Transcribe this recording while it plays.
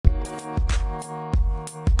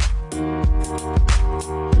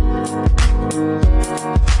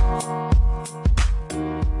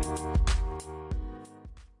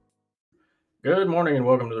Good morning and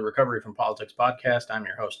welcome to the Recovery from Politics podcast. I'm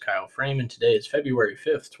your host, Kyle Frame, and today is February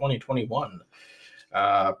 5th, 2021.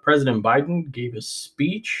 President Biden gave a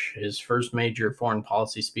speech, his first major foreign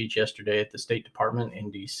policy speech yesterday at the State Department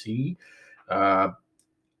in D.C.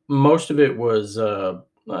 Most of it was a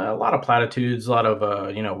lot of platitudes, a lot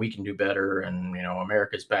of, we can do better and,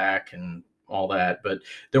 America's back and all that. But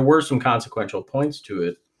there were some consequential points to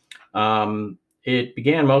it. It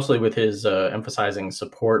began mostly with his emphasizing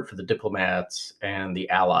support for the diplomats and the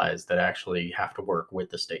allies that actually have to work with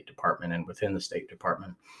the State Department and within the State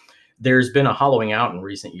Department. There's been a hollowing out in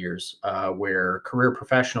recent years where career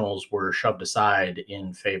professionals were shoved aside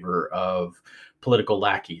in favor of political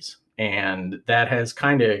lackeys. And that has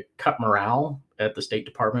kind of cut morale at the State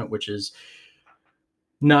Department, which is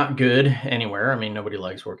not good anywhere. I mean, nobody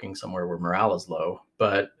likes working somewhere where morale is low,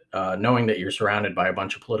 but knowing that you're surrounded by a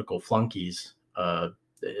bunch of political flunkies,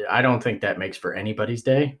 I don't think that makes for anybody's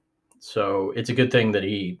day. So it's a good thing that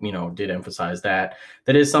he, did emphasize that.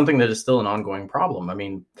 That is something that is still an ongoing problem. I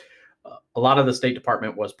mean, a lot of the State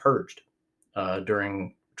Department was purged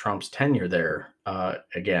during Trump's tenure there,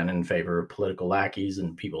 again, in favor of political lackeys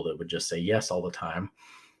and people that would just say yes all the time.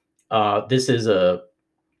 This is a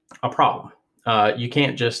problem. You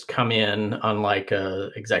can't just come in unlike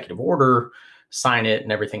an executive order, sign it,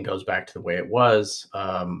 and everything goes back to the way it was.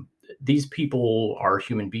 These people are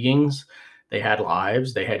human beings. They had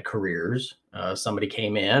lives. They had careers. Somebody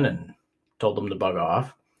came in and told them to bug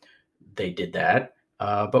off. They did that.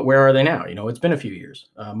 But where are they now? It's been a few years.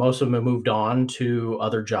 Most of them have moved on to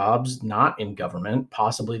other jobs, not in government.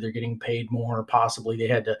 Possibly they're getting paid more. Possibly they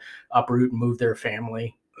had to uproot and move their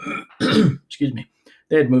family. Excuse me.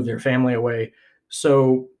 They had moved their family away.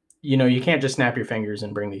 So, you can't just snap your fingers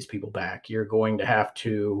and bring these people back. You're going to have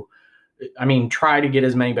to, try to get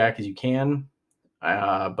as many back as you can.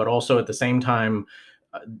 But also at the same time,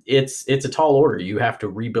 it's a tall order. You have to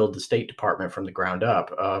rebuild the State Department from the ground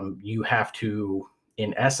up. You have to,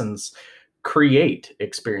 in essence, create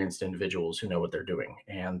experienced individuals who know what they're doing.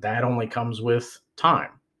 And that only comes with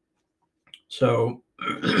time. So,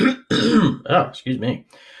 excuse me.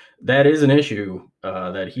 That is an issue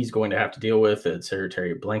that he's going to have to deal with, that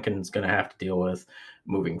Secretary Blinken is going to have to deal with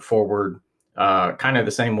moving forward. Kind of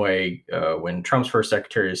the same way when Trump's first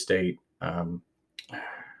Secretary of State,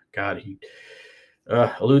 he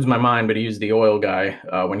eludes my mind, but he was the oil guy.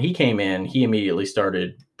 When he came in, he immediately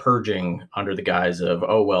started purging under the guise of,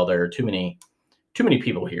 oh, well, there are too many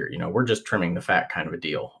people here. We're just trimming the fat kind of a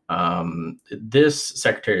deal. This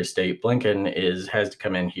Secretary of State, Blinken, has to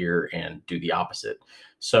come in here and do the opposite.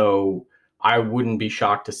 So I wouldn't be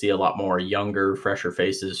shocked to see a lot more younger, fresher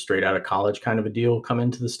faces, straight out of college kind of a deal come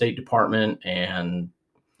into the State Department and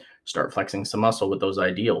start flexing some muscle with those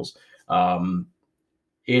ideals.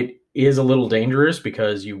 It is a little dangerous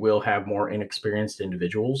because you will have more inexperienced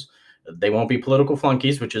individuals. They won't be political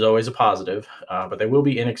flunkies, which is always a positive, but they will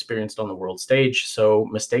be inexperienced on the world stage. So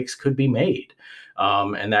mistakes could be made.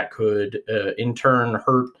 And that could, in turn,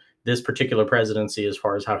 hurt this particular presidency as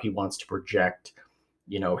far as how he wants to project,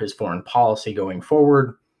 his foreign policy going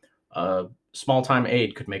forward. Small-time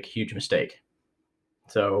aid could make a huge mistake.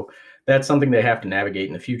 So that's something they have to navigate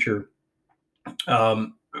in the future.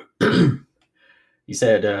 He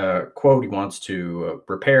said, quote, he wants to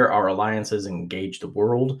repair our alliances and engage the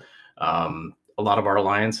world. A lot of our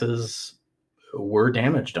alliances were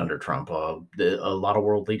damaged under Trump. A lot of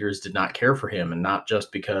world leaders did not care for him, and not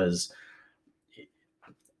just because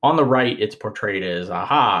on the right it's portrayed as,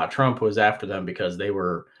 Trump was after them because they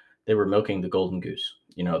were milking the golden goose.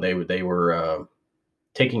 They were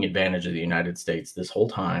taking advantage of the United States this whole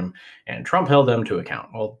time, and Trump held them to account.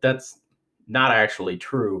 Well, that's not actually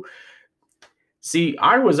true. See,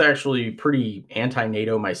 I was actually pretty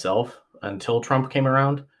anti-NATO myself until Trump came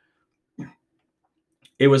around.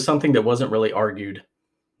 It was something that wasn't really argued.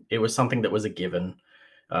 It was something that was a given.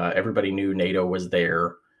 Everybody knew NATO was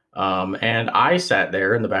there. And I sat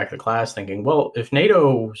there in the back of the class thinking, well, if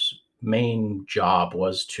NATO's main job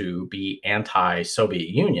was to be anti-Soviet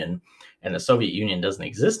Union and the Soviet Union doesn't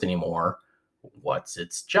exist anymore, what's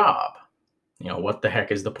its job? What the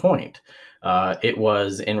heck is the point? It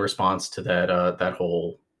was in response to that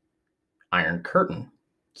whole Iron Curtain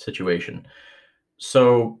situation.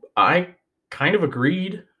 So I kind of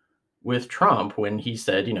agreed with Trump when he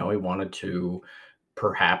said, he wanted to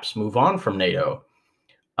perhaps move on from NATO.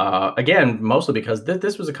 Again, mostly because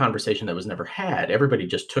this was a conversation that was never had. Everybody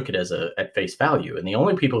just took it as at face value. And the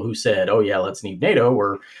only people who said, oh, yeah, let's need NATO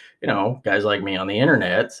were, guys like me on the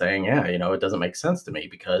internet saying, yeah, it doesn't make sense to me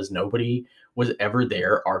because nobody was ever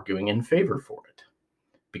there arguing in favor for it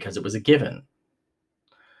because it was a given.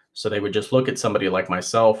 So they would just look at somebody like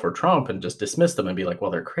myself or Trump and just dismiss them and be like,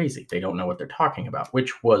 well, they're crazy. They don't know what they're talking about,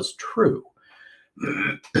 which was true.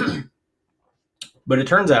 But it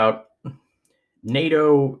turns out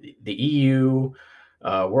NATO, the EU,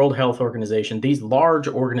 World Health Organization, these large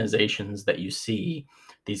organizations that you see,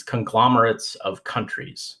 these conglomerates of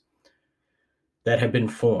countries that have been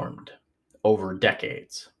formed over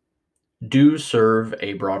decades, do serve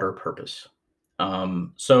a broader purpose.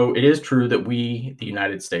 So it is true that we, the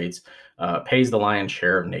United States, pays the lion's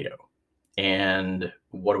share of NATO. And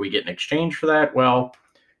what do we get in exchange for that? Well,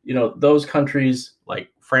 those countries like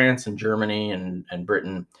France and Germany and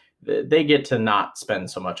Britain, they get to not spend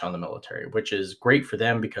so much on the military, which is great for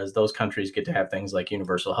them because those countries get to have things like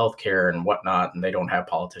universal health care and whatnot, and they don't have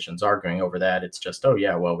politicians arguing over that. It's just, oh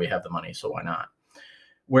yeah, well, we have the money, so why not?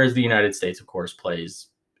 Whereas the United States, of course, pays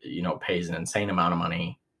an insane amount of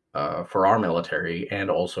money for our military and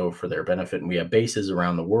also for their benefit. And we have bases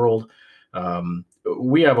around the world.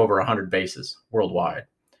 We have over 100 bases worldwide.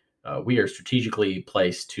 We are strategically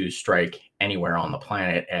placed to strike anywhere on the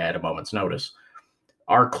planet at a moment's notice.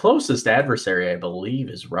 Our closest adversary, I believe,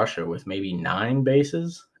 is Russia, with maybe 9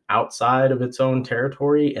 bases outside of its own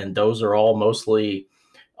territory. And those are all mostly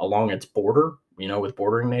along its border, with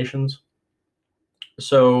bordering nations.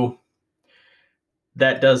 So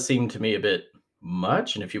that does seem to me a bit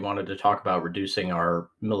much. And if you wanted to talk about reducing our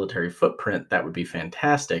military footprint, that would be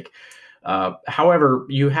fantastic. However,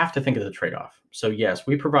 you have to think of the trade-off. So yes,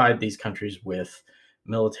 we provide these countries with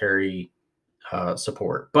military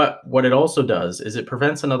support, but what it also does is it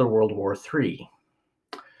prevents another World War III.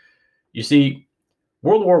 You see,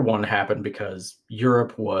 World War I happened because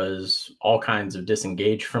Europe was all kinds of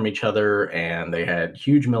disengaged from each other, and they had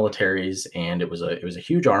huge militaries, and it was a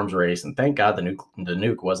huge arms race. And thank God the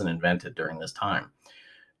nuke wasn't invented during this time.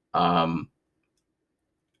 And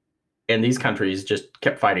these countries just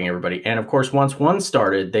kept fighting everybody. And of course, once one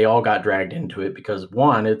started, they all got dragged into it because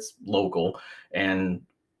one, it's local, and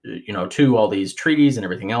two, all these treaties and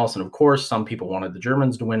everything else. And of course, some people wanted the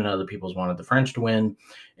Germans to win and other people wanted the French to win.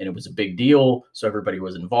 And it was a big deal. So everybody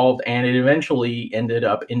was involved. And it eventually ended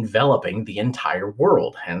up enveloping the entire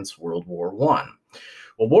world, hence World War I.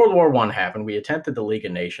 Well, World War I happened. We attempted the League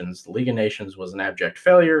of Nations. The League of Nations was an abject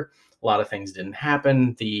failure. A lot of things didn't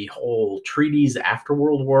happen. The whole treaties after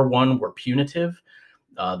World War I were punitive.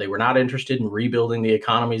 They were not interested in rebuilding the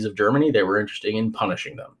economies of Germany. They were interested in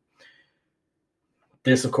punishing them.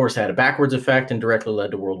 This, of course, had a backwards effect and directly led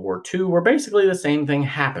to World War II, where basically the same thing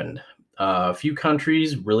happened. A few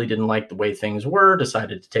countries really didn't like the way things were,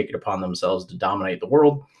 decided to take it upon themselves to dominate the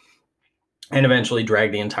world, and eventually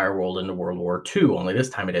drag the entire world into World War II, only this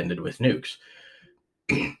time it ended with nukes.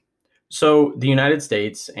 So the United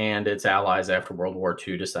States and its allies after World War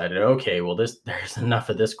II decided, okay, well, there's enough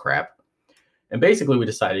of this crap. And basically we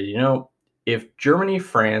decided, if Germany,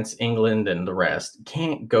 France, England, and the rest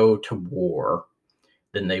can't go to war,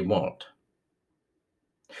 then they won't.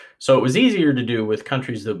 So it was easier to do with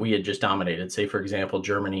countries that we had just dominated, say, for example,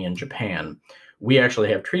 Germany and Japan. We actually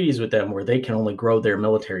have treaties with them where they can only grow their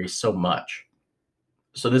military so much.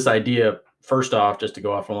 So this idea, first off, just to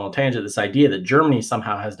go off on a little tangent, this idea that Germany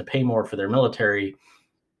somehow has to pay more for their military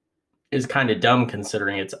is kind of dumb,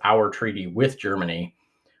 considering it's our treaty with Germany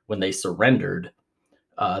when they surrendered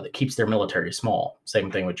that keeps their military small.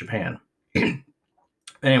 Same thing with Japan.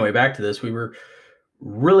 Anyway, back to this. We were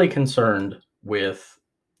really concerned with,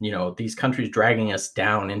 these countries dragging us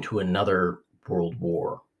down into another world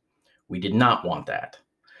war. We did not want that.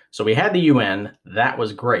 So we had the UN, that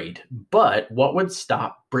was great, but what would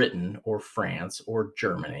stop Britain or France or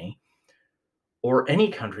Germany or any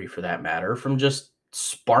country for that matter from just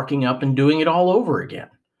sparking up and doing it all over again?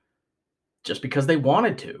 Just because they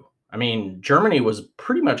wanted to. I mean, Germany was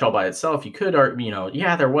pretty much all by itself. You could,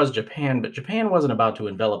 there was Japan, but Japan wasn't about to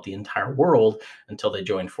envelop the entire world until they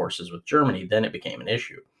joined forces with Germany. Then it became an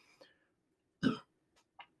issue.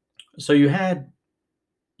 So you had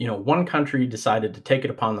one country decided to take it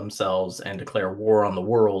upon themselves and declare war on the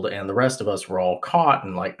world, and the rest of us were all caught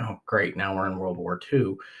and like, oh, great, now we're in World War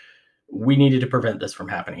II. We needed to prevent this from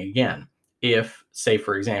happening again. If, say,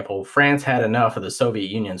 for example, France had enough of the Soviet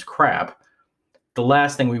Union's crap, the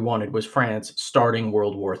last thing we wanted was France starting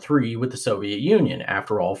World War III with the Soviet Union.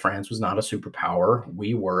 After all, France was not a superpower.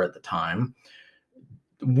 We were at the time.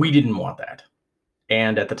 We didn't want that.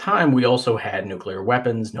 And at the time, we also had nuclear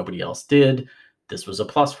weapons. Nobody else did. This was a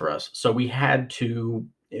plus for us. So we had to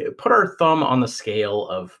put our thumb on the scale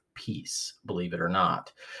of peace, believe it or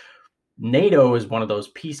not. NATO is one of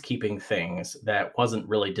those peacekeeping things that wasn't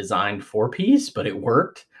really designed for peace, but it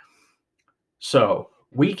worked. So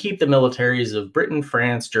We keep the militaries of Britain,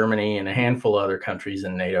 France, Germany, and a handful of other countries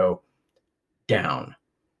in NATO down.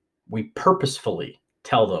 We purposefully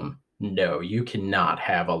tell them, no, you cannot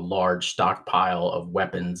have a large stockpile of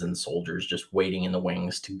weapons and soldiers just waiting in the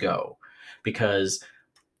wings to go. Because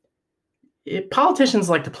politicians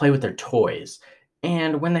like to play with their toys.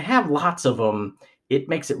 And when they have lots of them, it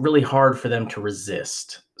makes it really hard for them to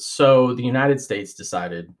resist. So the United States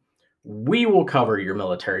decided, we will cover your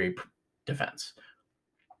military defense.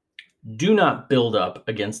 Do not build up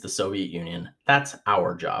against the Soviet Union. That's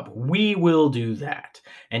our job. We will do that.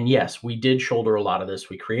 And yes, we did shoulder a lot of this.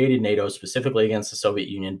 We created NATO specifically against the Soviet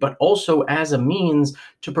Union, but also as a means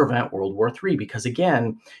to prevent World War III. Because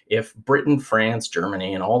again, if Britain, France,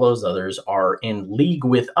 Germany, and all those others are in league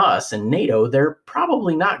with us in NATO, they're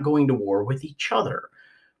probably not going to war with each other.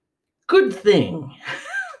 Good thing.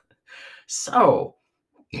 So,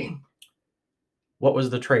 what was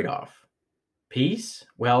the trade-off? Peace?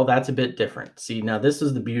 Well, that's a bit different. See, now this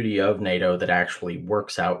is the beauty of NATO that actually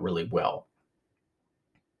works out really well.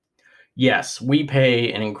 Yes, we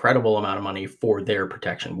pay an incredible amount of money for their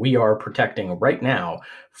protection. We are protecting right now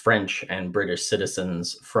French and British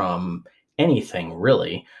citizens from anything,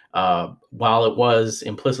 really. While it was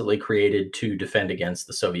implicitly created to defend against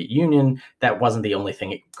the Soviet Union, that wasn't the only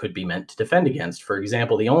thing it could be meant to defend against. For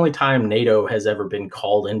example, the only time NATO has ever been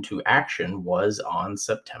called into action was on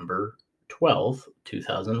September 12th,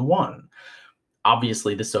 2001.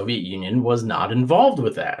 Obviously, the Soviet Union was not involved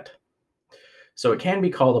with that. So it can be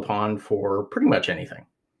called upon for pretty much anything.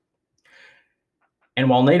 And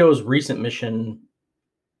while NATO's recent mission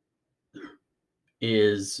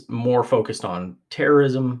is more focused on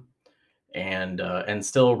terrorism, and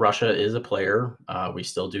still Russia is a player, we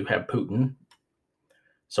still do have Putin.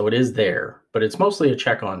 So it is there, but it's mostly a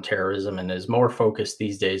check on terrorism and is more focused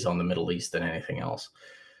these days on the Middle East than anything else.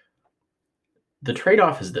 The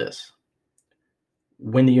trade-off is this.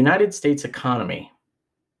 When the United States economy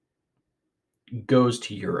goes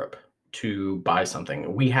to Europe to buy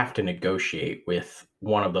something, we have to negotiate with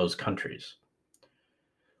one of those countries.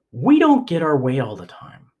 We don't get our way all the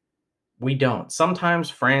time. We don't. Sometimes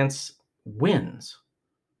France wins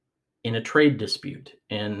in a trade dispute,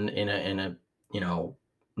 in a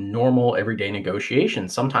normal everyday negotiation.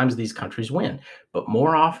 Sometimes these countries win, but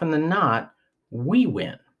more often than not, we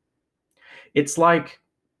win. It's like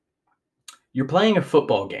you're playing a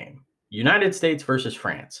football game, United States versus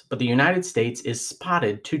France, but the United States is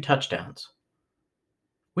spotted 2 touchdowns.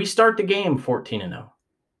 We start the game 14-0.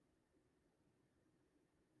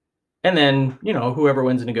 And then, whoever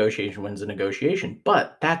wins a negotiation wins a negotiation.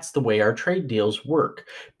 But that's the way our trade deals work.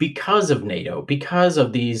 Because of NATO, because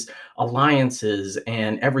of these alliances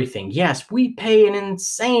and everything. Yes, we pay an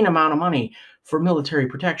insane amount of money for military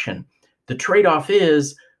protection. The trade-off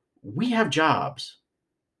is we have jobs.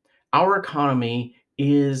 Our economy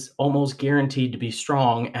is almost guaranteed to be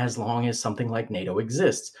strong as long as something like NATO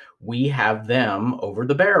exists. We have them over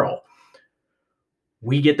the barrel.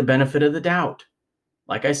 We get the benefit of the doubt.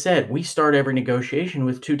 Like I said, we start every negotiation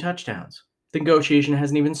with 2 touchdowns. The negotiation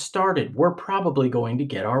hasn't even started. We're probably going to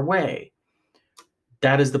get our way.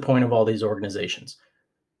 That is the point of all these organizations.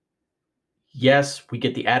 Yes, we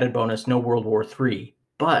get the added bonus, no World War III,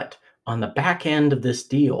 but on the back end of this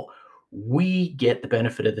deal, we get the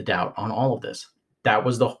benefit of the doubt on all of this. That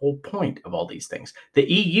was the whole point of all these things.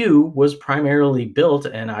 The EU was primarily built,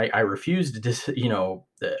 and I refuse to to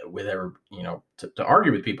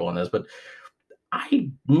argue with people on this, but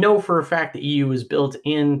I know for a fact the EU was built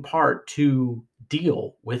in part to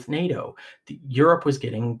deal with NATO. Europe was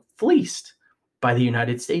getting fleeced by the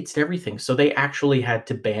United States to everything. So they actually had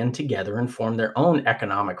to band together and form their own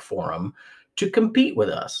economic forum to compete with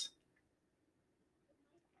us.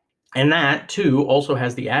 And that, too, also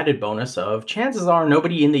has the added bonus of chances are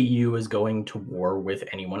nobody in the EU is going to war with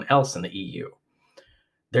anyone else in the EU.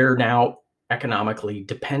 They're now economically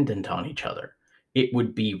dependent on each other. It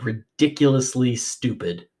would be ridiculously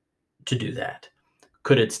stupid to do that.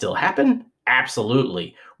 Could it still happen?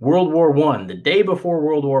 Absolutely. World War I, the day before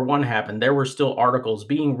World War I happened, there were still articles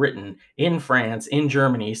being written in France, in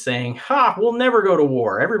Germany, saying, we'll never go to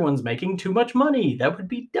war. Everyone's making too much money. That would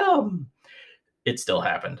be dumb. It still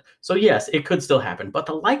happened. So yes, it could still happen, but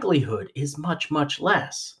the likelihood is much, much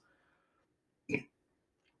less.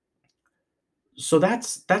 So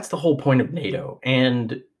that's the whole point of NATO.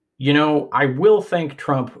 And I will thank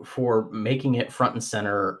Trump for making it front and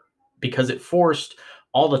center because it forced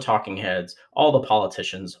all the talking heads, all the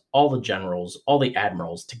politicians, all the generals, all the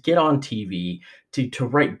admirals to get on TV, to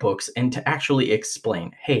write books, and to actually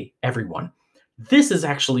explain, hey, everyone, this is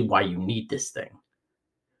actually why you need this thing.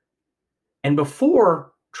 And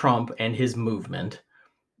before Trump and his movement,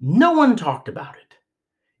 No one talked about it.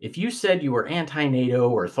 If you said you were anti-NATO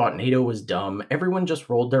or thought NATO was dumb, everyone just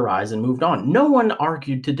rolled their eyes and moved on. No one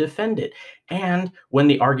argued to defend it. And when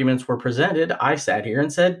the arguments were presented, I sat here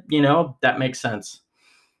and said, that makes sense.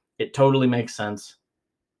 It totally makes sense.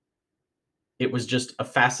 It was just a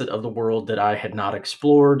facet of the world that I had not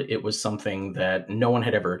explored. It was something that no one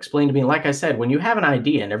had ever explained to me. Like I said, when you have an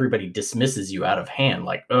idea and everybody dismisses you out of hand,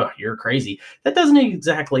 like, ugh, you're crazy, that doesn't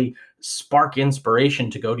exactly spark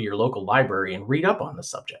inspiration to go to your local library and read up on the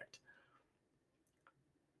subject.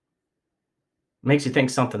 Makes you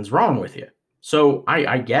think something's wrong with you. So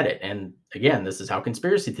I get it. And again, this is how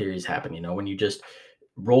conspiracy theories happen. When you just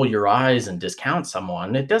roll your eyes and discount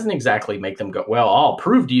someone, it doesn't exactly make them go, well, I'll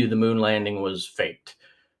prove to you the moon landing was faked.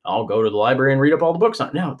 I'll go to the library and read up all the books on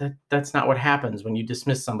it. No, that's not what happens when you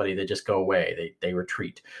dismiss somebody. They just go away. They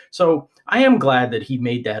retreat. So I am glad that he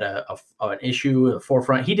made that an issue, a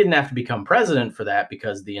forefront. He didn't have to become president for that,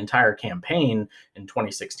 because the entire campaign in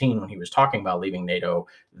 2016, when he was talking about leaving NATO,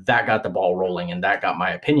 that got the ball rolling, and that got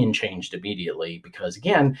my opinion changed immediately. Because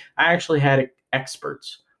again, I actually had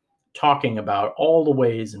experts talking about all the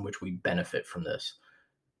ways in which we benefit from this,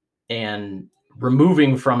 and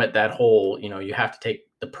removing from it that whole, you have to take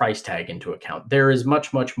the price tag into account. There is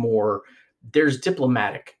much, much more. There's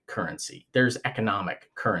diplomatic currency, there's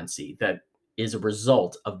economic currency that is a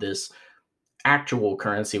result of this actual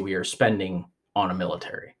currency we are spending on a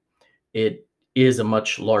military. It is a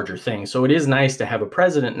much larger thing. So it is nice to have a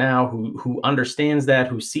president now who understands that,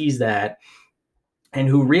 who sees that, and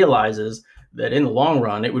who realizes that in the long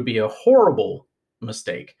run, it would be a horrible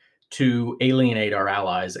mistake to alienate our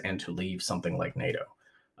allies and to leave something like NATO.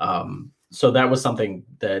 So that was something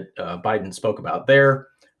that Biden spoke about there.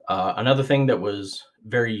 Another thing that was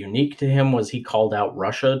very unique to him was he called out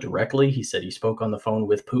Russia directly. He said he spoke on the phone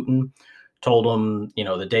with Putin, told him,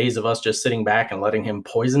 the days of us just sitting back and letting him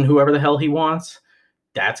poison whoever the hell he wants,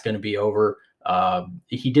 that's going to be over.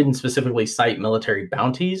 He didn't specifically cite military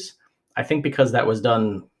bounties. I think because that was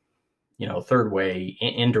done, third way,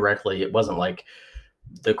 indirectly. It wasn't like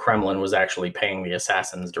the Kremlin was actually paying the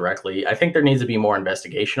assassins directly. I think there needs to be more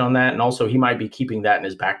investigation on that. And also, he might be keeping that in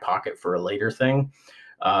his back pocket for a later thing.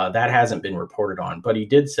 That hasn't been reported on. But he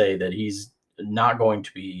did say that he's not going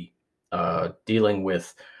to be dealing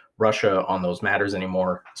with Russia on those matters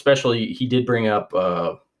anymore. Especially, he did bring up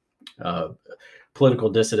political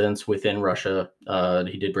dissidents within Russia.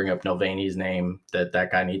 He did bring up Navalny's name,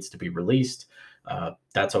 that guy needs to be released.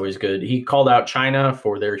 That's always good. He called out China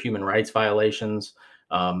for their human rights violations.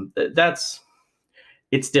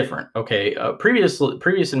 It's different. Okay.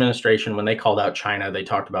 Previous administration, when they called out China, they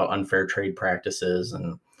talked about unfair trade practices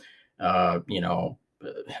and,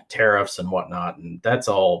 tariffs and whatnot. And that's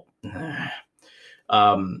all.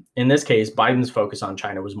 In this case, Biden's focus on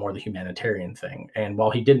China was more the humanitarian thing. And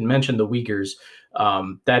while he didn't mention the Uyghurs,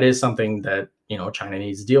 that is something that, China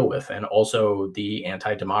needs to deal with. And also the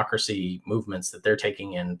anti-democracy movements that they're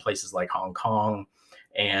taking in places like Hong Kong,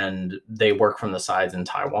 and they work from the sides in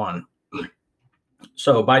Taiwan.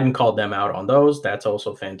 So Biden called them out on those. That's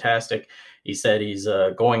also fantastic. He said he's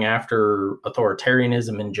going after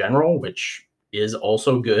authoritarianism in general, which is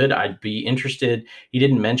also good. I'd be interested. He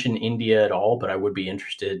didn't mention India at all, but I would be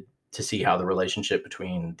interested to see how the relationship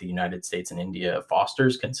between the United States and India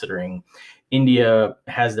fosters, considering India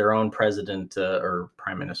has their own president or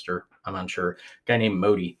prime minister, I'm unsure, a guy named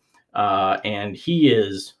Modi. And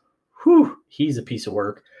he's a piece of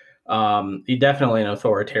work. He's definitely an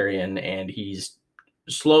authoritarian, and he's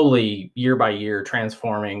slowly, year by year,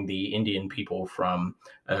 transforming the Indian people from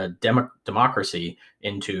a democracy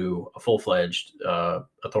into a full-fledged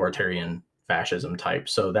authoritarian fascism type.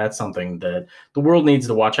 So that's something that the world needs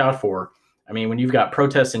to watch out for. I mean, when you've got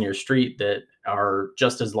protests in your street that are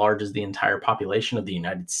just as large as the entire population of the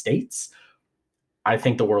United States, I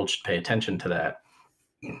think the world should pay attention to that.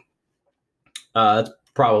 That's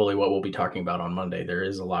probably what we'll be talking about on Monday. There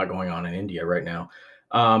is a lot going on in India right now.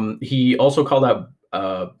 He also called out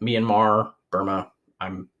Myanmar, Burma.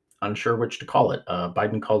 I'm unsure which to call it.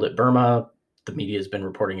 Biden called it Burma. The media has been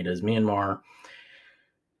reporting it as Myanmar.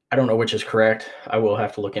 I don't know which is correct. I will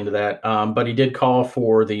have to look into that. But he did call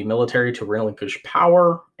for the military to relinquish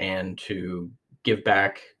power and to give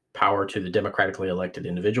back power to the democratically elected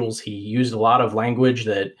individuals. He used a lot of language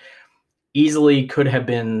that easily could have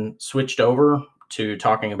been switched over to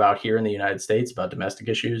talking about here in the United States about domestic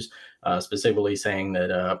issues, specifically saying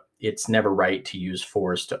that it's never right to use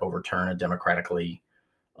force to overturn a democratically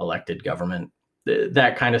elected government.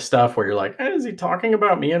 That kind of stuff where you're like, is he talking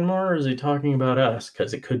about Myanmar or is he talking about us?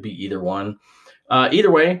 Because it could be either one.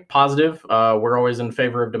 Either way, positive. We're always in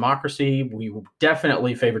favor of democracy. We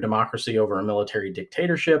definitely favor democracy over a military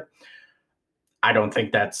dictatorship. I don't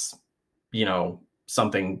think that's,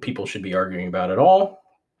 something people should be arguing about at all.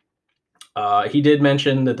 He did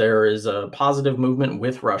mention that there is a positive movement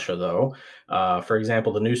with Russia, though. For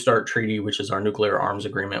example, the New START Treaty, which is our nuclear arms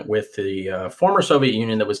agreement with the former Soviet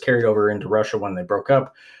Union that was carried over into Russia when they broke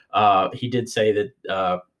up. He did say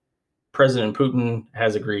that President Putin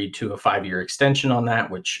has agreed to a 5-year extension on that,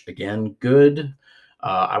 which, again, good.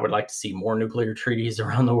 I would like to see more nuclear treaties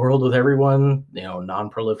around the world with everyone,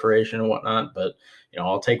 non-proliferation and whatnot. But,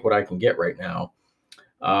 I'll take what I can get right now.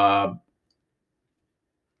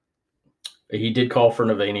 He did call for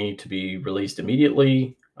Navalny to be released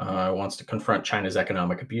immediately. Wants to confront China's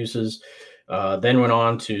economic abuses. Then went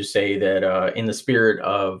on to say that in the spirit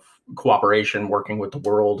of cooperation, working with the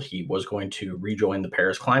world, he was going to rejoin the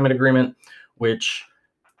Paris Climate Agreement, which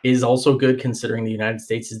is also good considering the United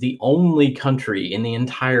States is the only country in the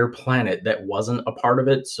entire planet that wasn't a part of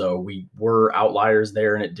it. So we were outliers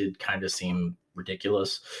there, and it did kind of seem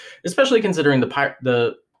ridiculous, especially considering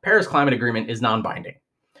the Paris Climate Agreement is non-binding.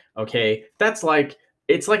 Okay, it's like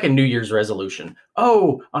a New Year's resolution.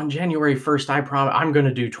 Oh, on January 1st, I promise I'm going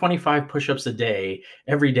to do 25 push-ups a day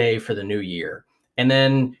every day for the new year. And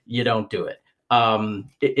then you don't do it.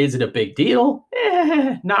 Is it a big deal?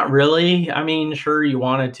 Not really. I mean, sure, you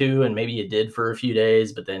wanted to, and maybe you did for a few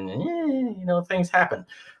days, but then, things happen.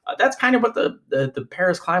 That's kind of what the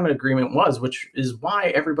Paris Climate Agreement was, which is why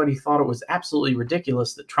everybody thought it was absolutely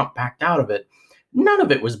ridiculous that Trump backed out of it. None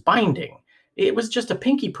of it was binding. It was just a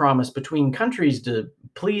pinky promise between countries to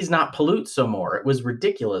please not pollute some more. It was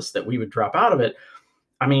ridiculous that we would drop out of it.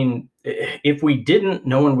 I mean, if we didn't,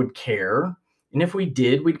 no one would care. And if we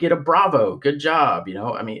did, we'd get a bravo. Good job.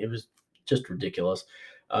 I mean, it was just ridiculous.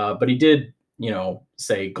 But he did,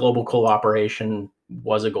 say global cooperation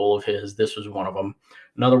was a goal of his. This was one of them.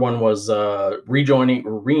 Another one was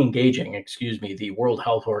re-engaging, the World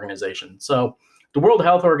Health Organization. So the World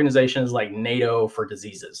Health Organization is like NATO for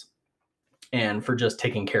diseases and for just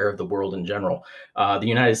taking care of the world in general. The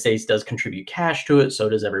United States does contribute cash to it, so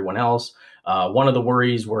does everyone else. One of the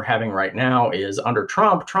worries we're having right now is under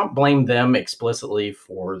Trump blamed them explicitly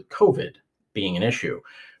for COVID being an issue,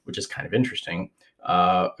 which is kind of interesting.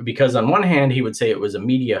 Because on one hand, he would say it was a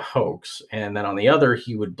media hoax, and then on the other,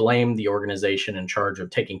 he would blame the organization in charge of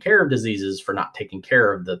taking care of diseases for not taking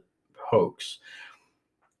care of the hoax.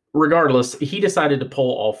 Regardless, he decided to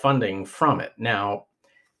pull all funding from it. Now,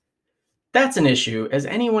 that's an issue, as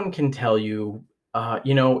anyone can tell you.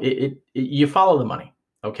 You follow the money.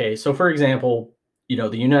 Okay, so for example, the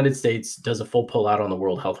United States does a full pullout on the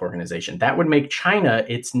World Health Organization. That would make China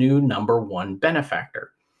its new number one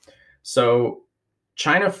benefactor. So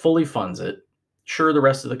China fully funds it. Sure, the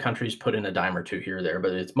rest of the countries put in a dime or two here or there,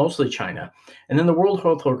 but it's mostly China. And then the World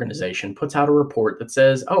Health Organization puts out a report that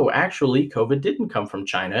says, oh, actually, COVID didn't come from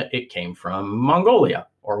China. It came from Mongolia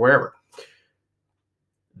or wherever.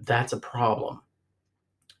 That's a problem.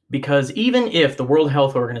 Because even if the World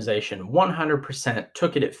Health Organization 100%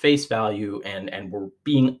 took it at face value and were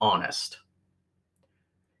being honest,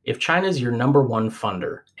 if China's your number one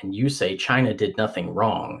funder and you say China did nothing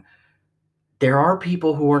wrong, there are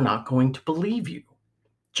people who are not going to believe you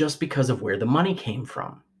just because of where the money came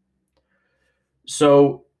from.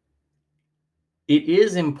 So it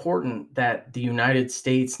is important that the United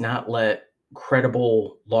States not let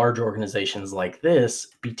credible large organizations like this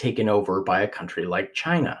be taken over by a country like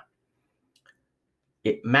China.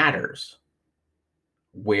 It matters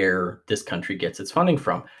where this country gets its funding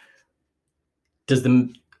from. Is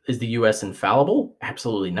the US infallible?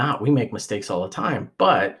 Absolutely not. We make mistakes all the time.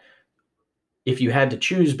 But if you had to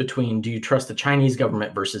choose between do you trust the Chinese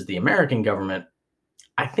government versus the American government,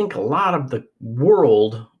 I think a lot of the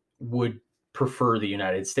world would prefer the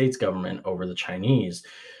United States government over the Chinese.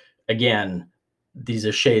 Again, these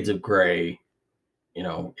are shades of gray.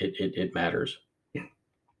 It matters.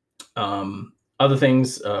 Other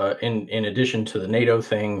things, in addition to the NATO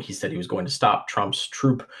thing, he said he was going to stop Trump's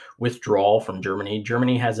troop withdrawal from Germany.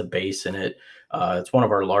 Germany has a base in it. It's one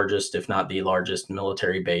of our largest, if not the largest,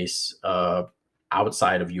 military base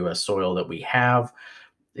outside of U.S. soil that we have.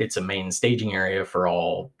 It's a main staging area for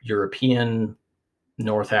all European,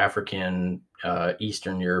 North African,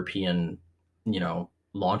 Eastern European,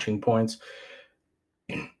 launching points.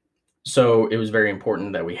 So it was very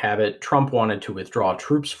important that we have it. Trump wanted to withdraw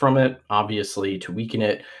troops from it, obviously, to weaken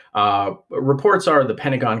it. Reports are the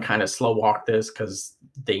Pentagon kind of slow walked this because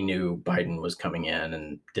they knew Biden was coming in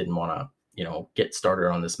and didn't want to, get started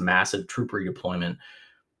on this massive troop redeployment.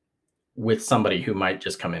 with somebody who might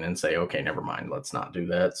just come in and say, okay, never mind, let's not do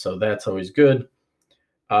that. So that's always good.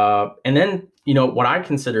 And then, what I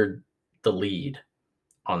considered the lead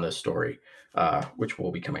on this story, which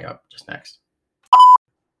will be coming up just next.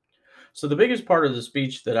 So the biggest part of the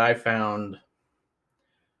speech that I found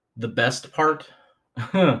the best part,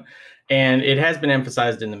 and it has been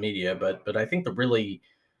emphasized in the media, but I think the really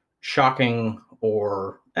shocking,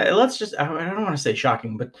 or let's just, I don't want to say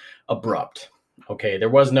shocking, but abrupt. Okay, there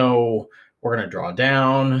was no we're going to draw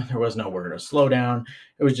down, there was no we're going to slow down.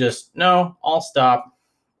 It was just, no, I'll stop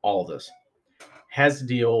all of this. Has to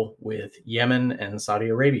deal with Yemen and Saudi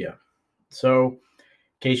Arabia. So, in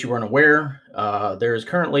case you weren't aware, there is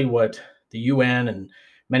currently what the UN and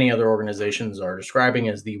many other organizations are describing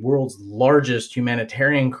as the world's largest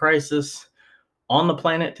humanitarian crisis on the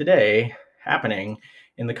planet today, happening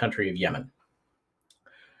in the country of Yemen.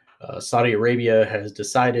 Saudi Arabia has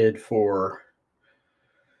decided, for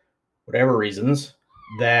whatever reasons,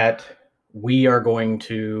 that we are going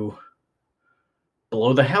to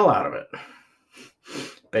blow the hell out of it,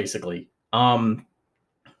 basically.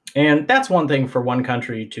 And that's one thing for one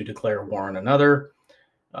country to declare war on another.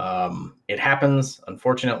 It happens,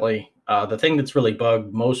 unfortunately. The thing that's really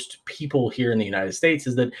bugged most people here in the United States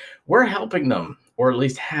is that we're helping them, or at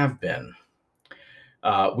least have been.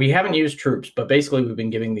 We haven't used troops, but basically we've been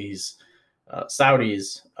giving these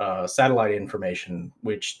Saudis satellite information,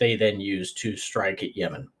 which they then use to strike at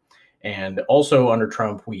Yemen. And also under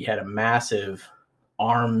Trump, we had a massive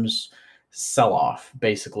arms sell-off,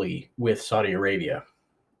 basically, with Saudi Arabia.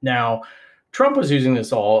 Now, Trump was using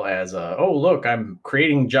this all as oh, look, I'm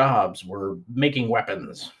creating jobs. We're making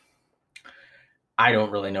weapons. I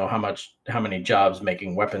don't really know how many jobs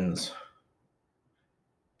making weapons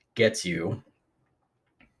gets you,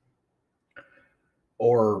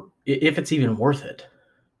 or if it's even worth it.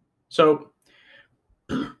 So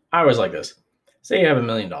I was like this. Say you have $1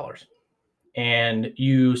 million and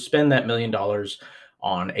you spend that $1 million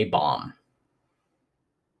on a bomb.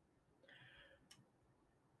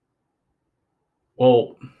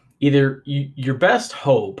 Well, either your best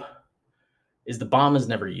hope is the bomb is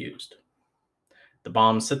never used. The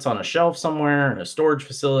bomb sits on a shelf somewhere in a storage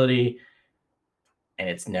facility and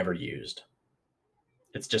it's never used.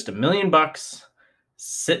 It's just $1 million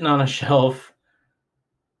sitting on a shelf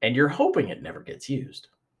and you're hoping it never gets used.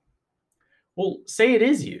 Well, say it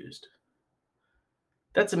is used.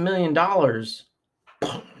 That's $1 million.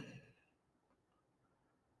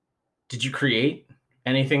 Did you create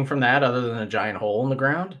anything from that other than a giant hole in the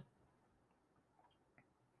ground?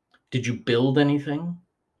 Did you build anything?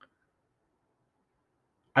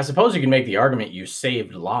 I suppose you can make the argument you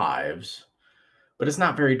saved lives, but it's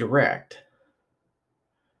not very direct.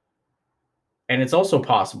 And it's also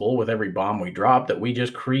possible with every bomb we drop that we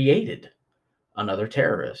just created another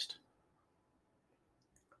terrorist.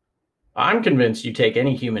 I'm convinced you take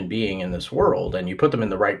any human being in this world and you put them in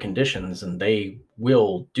the right conditions and they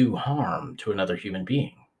will do harm to another human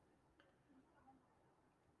being.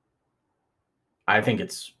 I think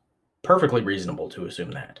it's perfectly reasonable to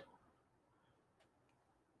assume that.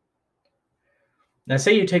 Now,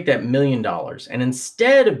 say you take that $1 million and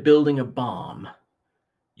instead of building a bomb,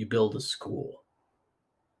 you build a school.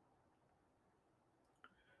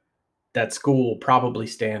 That school will probably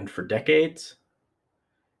stand for decades.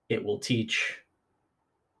 It will teach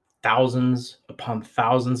thousands upon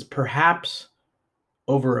thousands, perhaps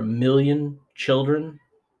over 1 million children.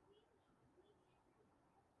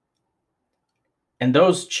 And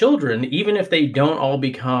those children, even if they don't all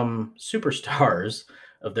become superstars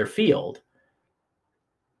of their field,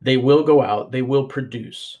 they will go out, they will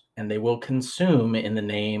produce, and they will consume in the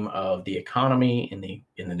name of the economy,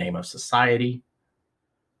 in the name of society.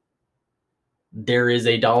 There is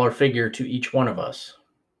a dollar figure to each one of us.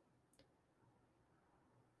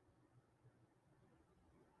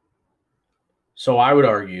 So I would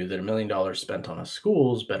argue that $1 million spent on a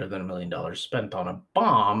school is better than $1 million spent on a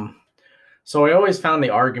bomb. So I always found the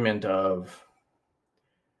argument of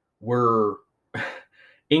we're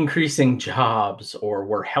increasing jobs or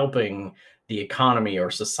we're helping the economy or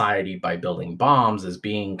society by building bombs as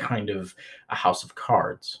being kind of a house of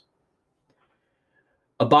cards.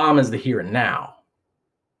 A bomb is the here and now.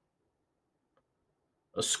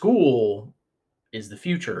 A school is the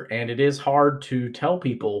future, and it is hard to tell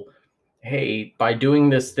people, hey, by doing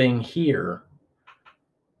this thing here,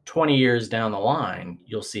 20 years down the line,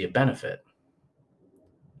 you'll see a benefit.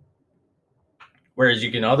 Whereas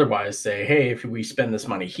you can otherwise say, hey, if we spend this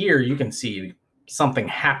money here, you can see something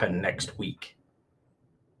happen next week.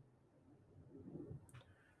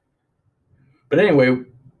 But anyway,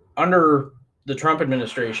 under the Trump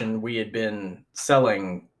administration, we had been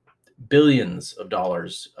selling billions of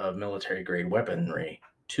dollars of military-grade weaponry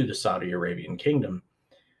to the Saudi Arabian kingdom,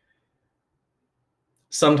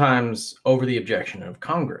 sometimes over the objection of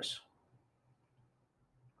Congress.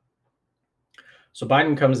 So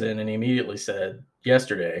Biden comes in and he immediately said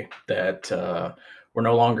yesterday that we're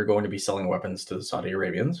no longer going to be selling weapons to the Saudi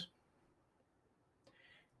Arabians,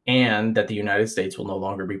 and that the United States will no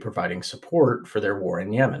longer be providing support for their war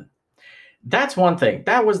in Yemen. That's one thing.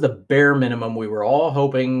 That was the bare minimum we were all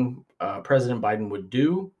hoping President Biden would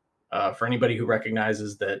do. For anybody who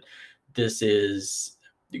recognizes that this is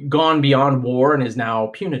gone beyond war and is now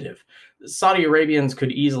punitive. Saudi Arabians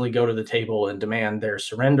could easily go to the table and demand their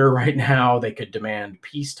surrender right now. They could demand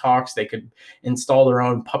peace talks. They could install their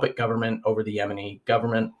own puppet government over the Yemeni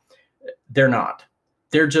government. They're not.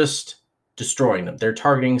 They're just destroying them. They're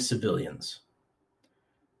targeting civilians.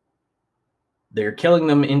 They're killing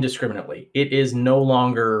them indiscriminately. It is no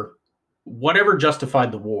longer whatever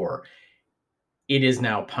justified the war. It is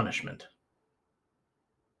now punishment.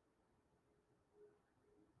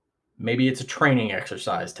 Maybe it's a training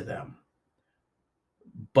exercise to them,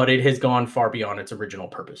 but it has gone far beyond its original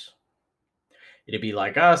purpose. It'd be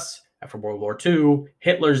like us after World War II.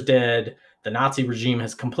 Hitler's dead. The Nazi regime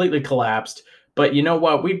has completely collapsed. But you know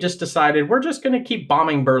what? We've just decided we're just going to keep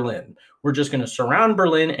bombing Berlin. We're just going to surround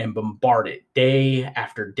Berlin and bombard it day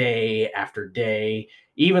after day after day,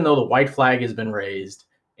 even though the white flag has been raised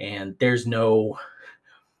and there's no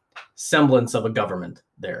semblance of a government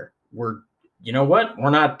there. You know what? We're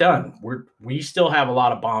not done. We still have a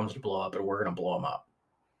lot of bombs to blow up, and we're going to blow them up.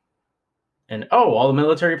 And, all the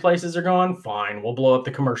military places are gone? Fine, we'll blow up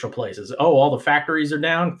the commercial places. All the factories are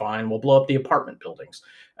down? Fine, we'll blow up the apartment buildings.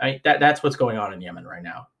 That's what's going on in Yemen right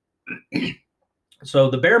now. So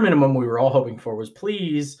the bare minimum we were all hoping for was,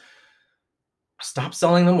 please stop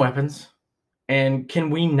selling them weapons. And can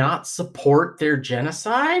we not support their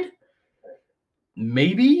genocide?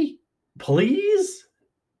 Maybe? Please?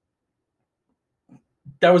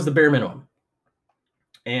 That was the bare minimum.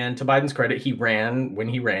 And to Biden's credit, when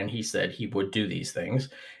he ran, he said he would do these things.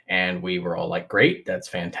 And we were all like, great, that's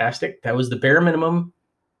fantastic. That was the bare minimum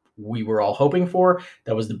we were all hoping for.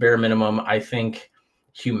 That was the bare minimum, I think,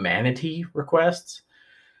 humanity requests.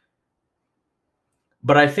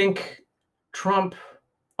 But I think Trump,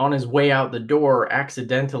 on his way out the door,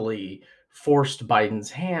 accidentally forced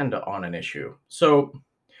Biden's hand on an issue. So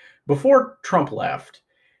before Trump left,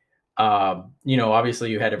 obviously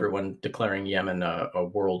you had everyone declaring Yemen a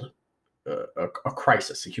world, a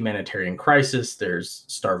crisis, a humanitarian crisis. There's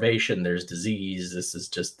starvation, there's disease. This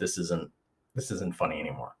isn't funny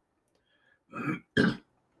anymore.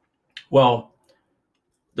 Well,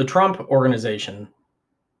 the Trump organization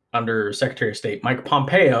under Secretary of State Mike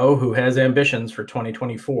Pompeo, who has ambitions for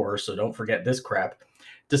 2024, so don't forget this crap,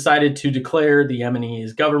 decided to declare the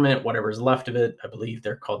Yemenis government, whatever's left of it, I believe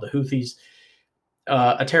they're called the Houthis,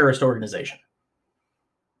 a terrorist organization.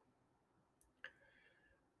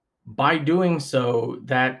 By doing so,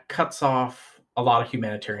 that cuts off a lot of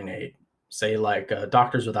humanitarian aid, say like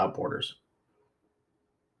Doctors Without Borders.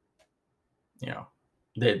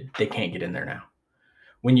 They can't get in there now.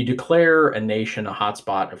 When you declare a nation a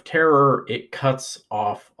hotspot of terror, it cuts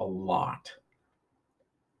off a lot,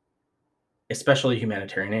 especially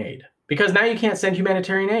humanitarian aid. Because now you can't send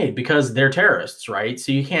humanitarian aid because they're terrorists, right?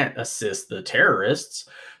 So you can't assist the terrorists.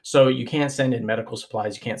 So you can't send in medical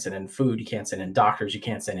supplies. You can't send in food. You can't send in doctors. You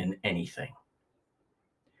can't send in anything.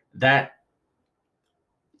 That,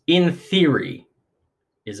 in theory,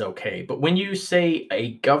 is okay. But when you say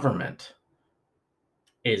a government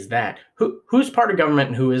is that, who's part of government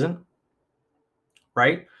and who isn't?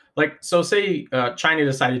 Right? Like, so say China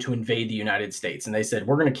decided to invade the United States and they said,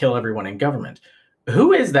 we're going to kill everyone in government.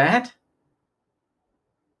 Who is that?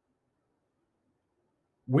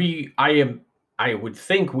 I would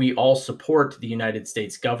think we all support the United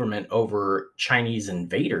States government over Chinese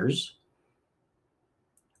invaders.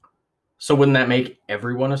 So wouldn't that make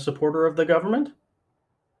everyone a supporter of the government?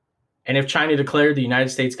 And if China declared the United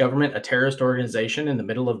States government a terrorist organization in the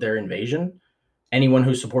middle of their invasion, anyone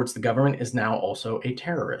who supports the government is now also a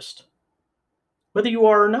terrorist, whether you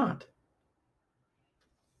are or not.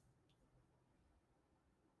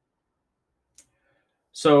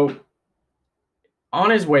 So on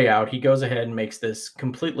his way out, he goes ahead and makes this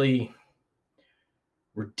completely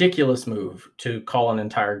ridiculous move to call an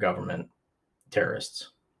entire government terrorists.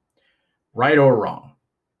 Right or wrong,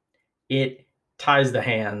 it ties the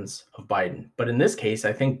hands of Biden. But in this case,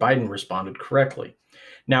 I think Biden responded correctly.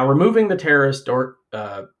 Now, removing the terrorist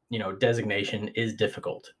designation is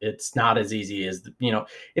difficult. It's not as easy as,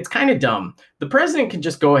 it's kind of dumb. The president can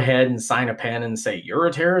just go ahead and sign a pen and say, you're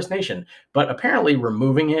a terrorist nation. But apparently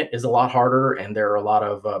removing it is a lot harder. And there are a lot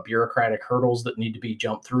of bureaucratic hurdles that need to be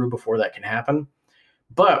jumped through before that can happen.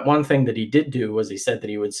 But one thing that he did do was he said that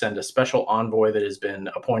he would send a special envoy that has been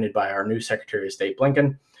appointed by our new Secretary of State,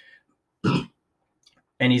 Blinken.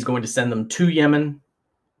 And he's going to send them to Yemen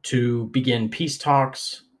to begin peace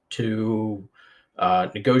talks, to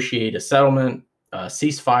negotiate a settlement,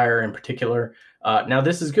 ceasefire in particular. Now,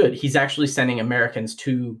 this is good. He's actually sending Americans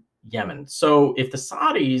to Yemen. So if the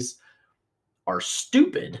Saudis are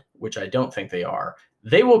stupid, which I don't think they are,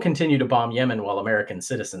 they will continue to bomb Yemen while American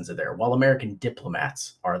citizens are there, while American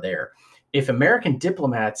diplomats are there. If American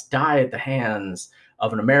diplomats die at the hands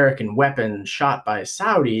of an American weapon shot by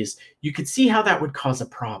Saudis, you could see how that would cause a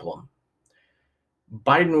problem.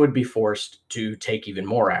 Biden would be forced to take even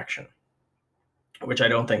more action, which I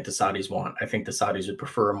don't think the Saudis want. I think the Saudis would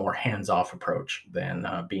prefer a more hands-off approach than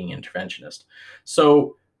being interventionist.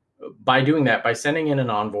 So by doing that, by sending in an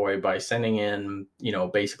envoy, by sending in,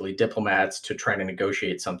 basically diplomats to try to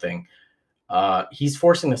negotiate something, he's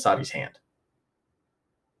forcing the Saudis' hand.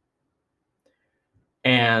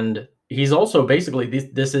 And he's also basically,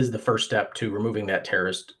 this is the first step to removing that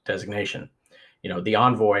terrorist designation. The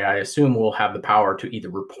envoy, I assume, will have the power to either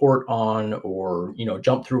report on or,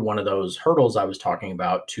 jump through one of those hurdles I was talking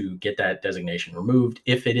about to get that designation removed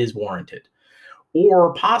if it is warranted.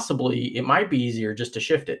 Or possibly it might be easier just to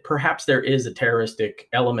shift it. Perhaps there is a terroristic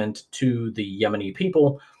element to the Yemeni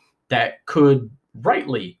people that could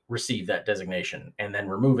rightly receive that designation and then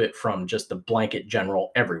remove it from just the blanket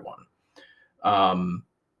general everyone.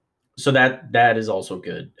 So that is also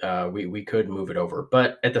good. We could move it over,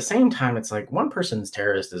 but at the same time, it's like one person's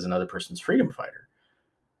terrorist is another person's freedom fighter.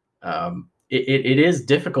 It is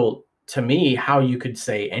difficult to me how you could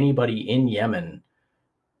say anybody in Yemen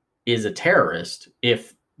is a terrorist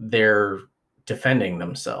if they're defending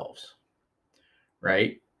themselves,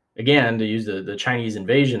 right? Again, to use the Chinese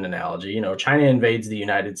invasion analogy, China invades the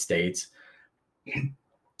United States.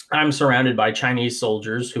 I'm surrounded by Chinese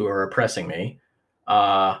soldiers who are oppressing me.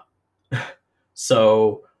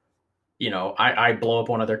 So, I blow up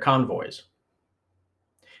one of their convoys.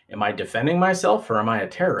 Am I defending myself or am I a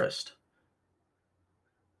terrorist?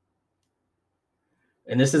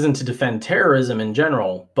 And this isn't to defend terrorism in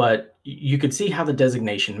general, but you could see how the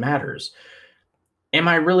designation matters. Am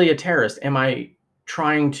I really a terrorist? Am I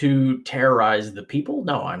trying to terrorize the people?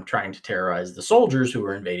 No, I'm trying to terrorize the soldiers who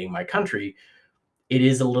are invading my country. It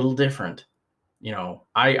is a little different.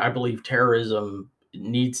 I believe terrorism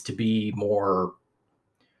needs to be more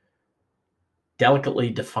delicately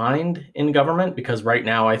defined in government, because right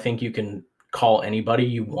now I think you can call anybody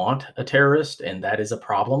you want a terrorist, and that is a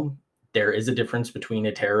problem. There is a difference between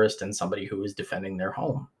a terrorist and somebody who is defending their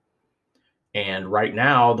home. And right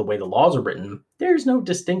now, the way the laws are written, there's no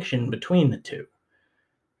distinction between the two.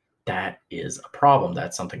 That is a problem.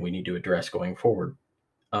 That's something we need to address going forward.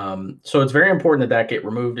 So it's very important that get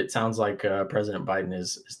removed. It sounds like President Biden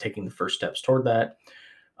is taking the first steps toward that.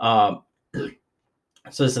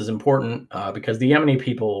 So this is important because the Yemeni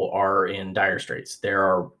people are in dire straits. They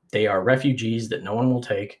are refugees that no one will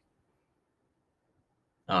take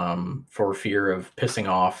for fear of pissing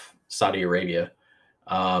off Saudi Arabia,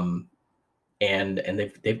 and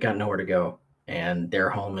they've got nowhere to go, and their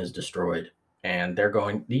home is destroyed, and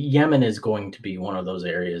Yemen is going to be one of those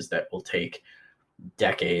areas that will take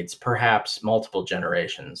decades, perhaps multiple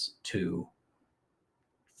generations to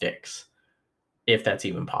fix, if that's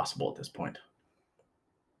even possible at this point.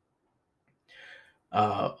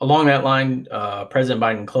 Along that line, President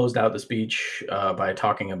Biden closed out the speech by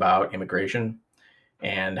talking about immigration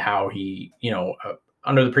and how he,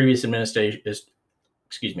 under the previous administration,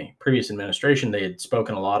 they had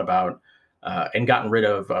spoken a lot about and gotten rid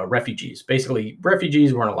of refugees. Basically,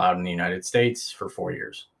 refugees weren't allowed in the United States for 4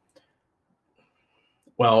 years.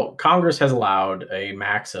 Well, Congress has allowed a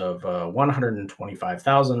max of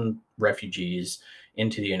 125,000 refugees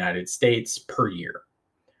into the United States per year.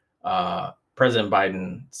 President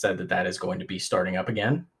Biden said that is going to be starting up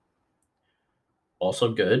again.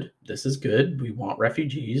 Also good. This is good. We want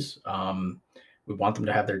refugees. We want them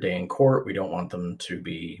to have their day in court. We don't want them to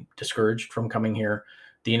be discouraged from coming here.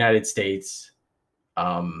 The United States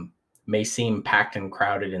may seem packed and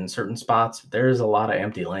crowded in certain spots. There's a lot of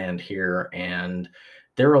empty land here, and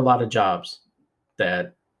there are a lot of jobs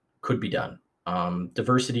that could be done.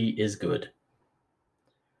 Diversity is good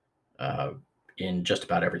in just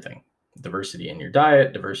about everything. Diversity in your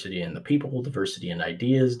diet, diversity in the people, diversity in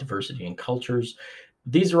ideas, diversity in cultures.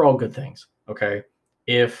 These are all good things. Okay.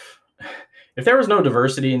 If If there was no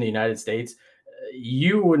diversity in the United States,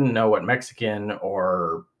 you wouldn't know what Mexican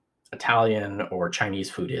or Italian or Chinese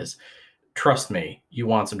food is. Trust me, you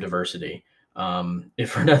want some diversity.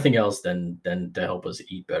 If for nothing else, then to help us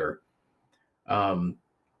eat better. Um,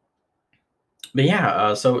 but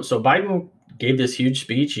yeah, so Biden gave this huge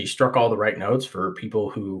speech. He struck all the right notes for people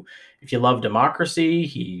who, if you love democracy,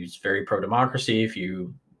 he's very pro democracy. If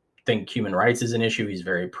you think human rights is an issue, he's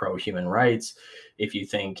very pro human rights. If you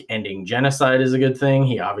think ending genocide is a good thing,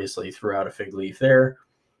 he obviously threw out a fig leaf there.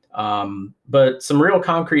 But some real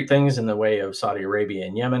concrete things in the way of Saudi Arabia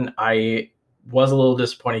and Yemen. I was a little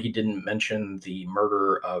disappointed he didn't mention the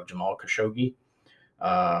murder of Jamal Khashoggi.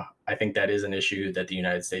 I think that is an issue that the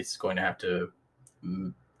United States is going to have to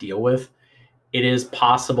deal with. It is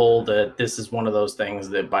possible that this is one of those things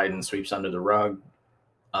that Biden sweeps under the rug,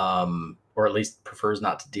 or at least prefers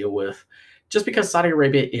not to deal with, just because Saudi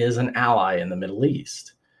Arabia is an ally in the Middle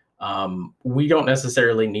East. We don't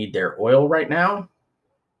necessarily need their oil right now,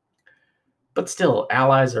 but still,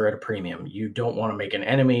 allies are at a premium. You don't want to make an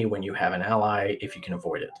enemy when you have an ally if you can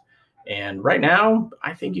avoid it. And right now,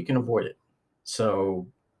 I think you can avoid it. So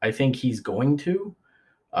I think he's going to.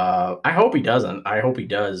 I hope he doesn't. I hope he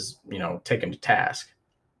does, take him to task.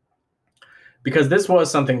 Because this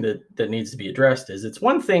was something that needs to be addressed. It's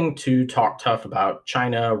one thing to talk tough about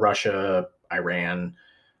China, Russia, Iran.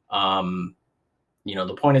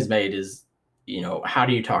 The point is made is, how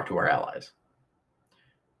do you talk to our allies?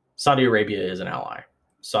 Saudi Arabia is an ally.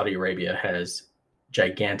 Saudi Arabia has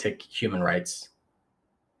gigantic human rights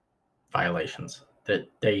violations, that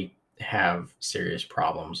they have serious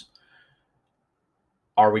problems.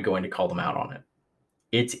 Are we going to call them out on it?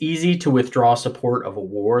 It's easy to withdraw support of a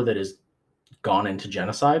war that has gone into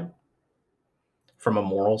genocide. From a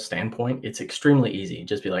moral standpoint, it's extremely easy.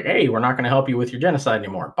 Just be like, hey, we're not going to help you with your genocide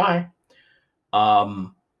anymore. Bye.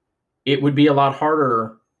 It would be a lot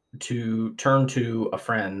harder to turn to a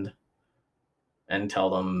friend and tell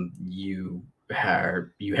them you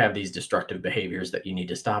have these destructive behaviors that you need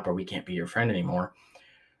to stop, or we can't be your friend anymore.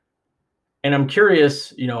 And I'm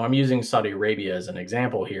curious, I'm using Saudi Arabia as an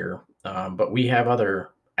example here, but we have other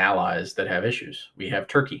allies that have issues. We have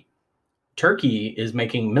Turkey. Turkey is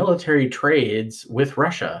making military trades with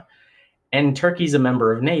Russia, and Turkey's a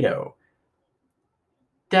member of NATO.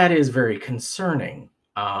 That is very concerning.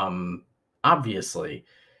 Obviously,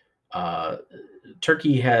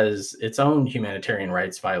 Turkey has its own humanitarian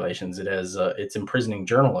rights violations. It's imprisoning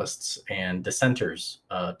journalists and dissenters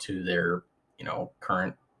to their,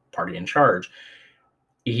 current party in charge.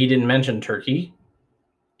 He didn't mention Turkey.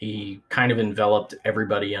 He kind of enveloped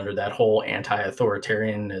everybody under that whole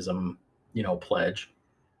anti-authoritarianism, pledge.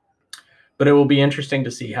 But it will be interesting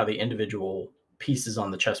to see how the individual pieces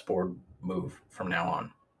on the chessboard move from now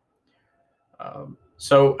on.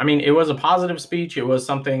 So, it was a positive speech. It was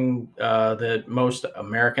something that most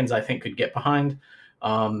Americans, I think, could get behind.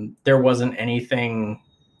 There wasn't anything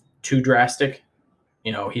too drastic.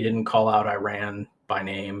 He didn't call out Iran by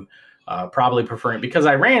name, probably preferring, because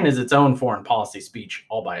Iran is its own foreign policy speech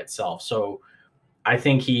all by itself. So I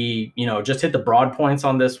think he, just hit the broad points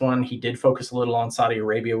on this one. He did focus a little on Saudi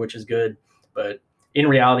Arabia, which is good. But in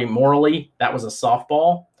reality, morally, that was a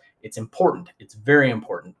softball. It's important. It's very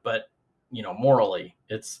important. But morally,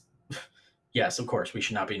 it's, yes, of course, we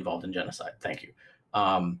should not be involved in genocide. Thank you.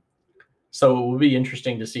 So it will be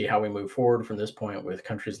interesting to see how we move forward from this point with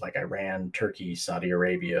countries like Iran, Turkey, Saudi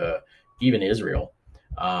Arabia, even Israel.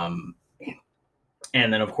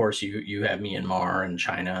 And then, of course, you have Myanmar and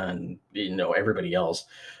China and, everybody else.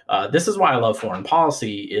 This is why I love foreign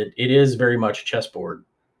policy. It is very much a chessboard.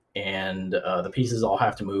 And the pieces all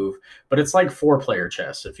have to move, but it's like 4-player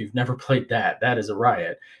chess. If you've never played that is a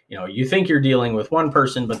riot. You think you're dealing with one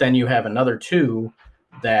person, but then you have another 2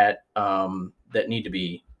 that need to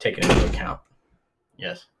be taken into account.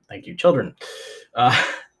 Yes, thank you, children.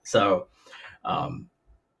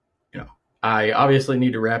 I obviously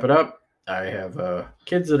need to wrap it up. I have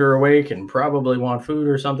kids that are awake and probably want food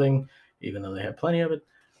or something, even though they have plenty of it.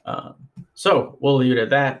 So we'll leave it at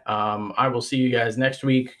that. I will see you guys next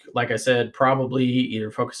week. Like I said, probably either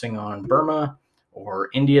focusing on Burma or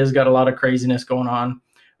India's got a lot of craziness going on.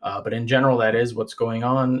 But in general, that is what's going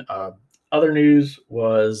on. Other news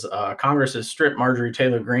was Congress has stripped Marjorie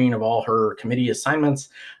Taylor Greene of all her committee assignments.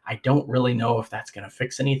 I don't really know if that's going to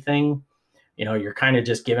fix anything. You're kind of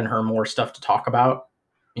just giving her more stuff to talk about.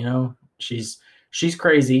 She's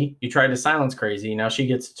crazy. You tried to silence crazy. Now she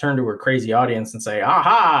gets to turn to her crazy audience and say,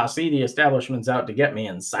 aha, see, the establishment's out to get me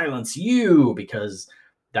and silence you, because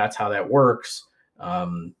that's how that works.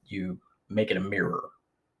 You make it a mirror.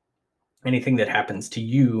 anything that happens to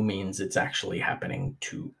you means it's actually happening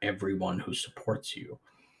to everyone who supports you.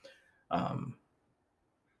 But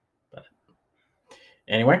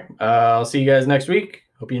anyway, I'll see you guys next week.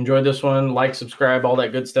 Hope you enjoyed this one. Like, subscribe, all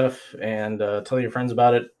that good stuff, and tell your friends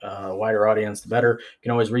about it. Wider audience, the better. You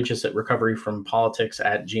can always reach us at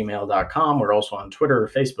recoveryfrompolitics@gmail.com. We're also on Twitter,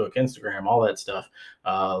 Facebook, Instagram, all that stuff.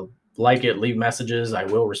 Like it, leave messages. I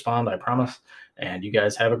will respond, I promise. And you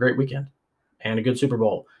guys have a great weekend and a good Super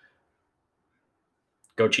Bowl.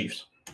 Go Chiefs.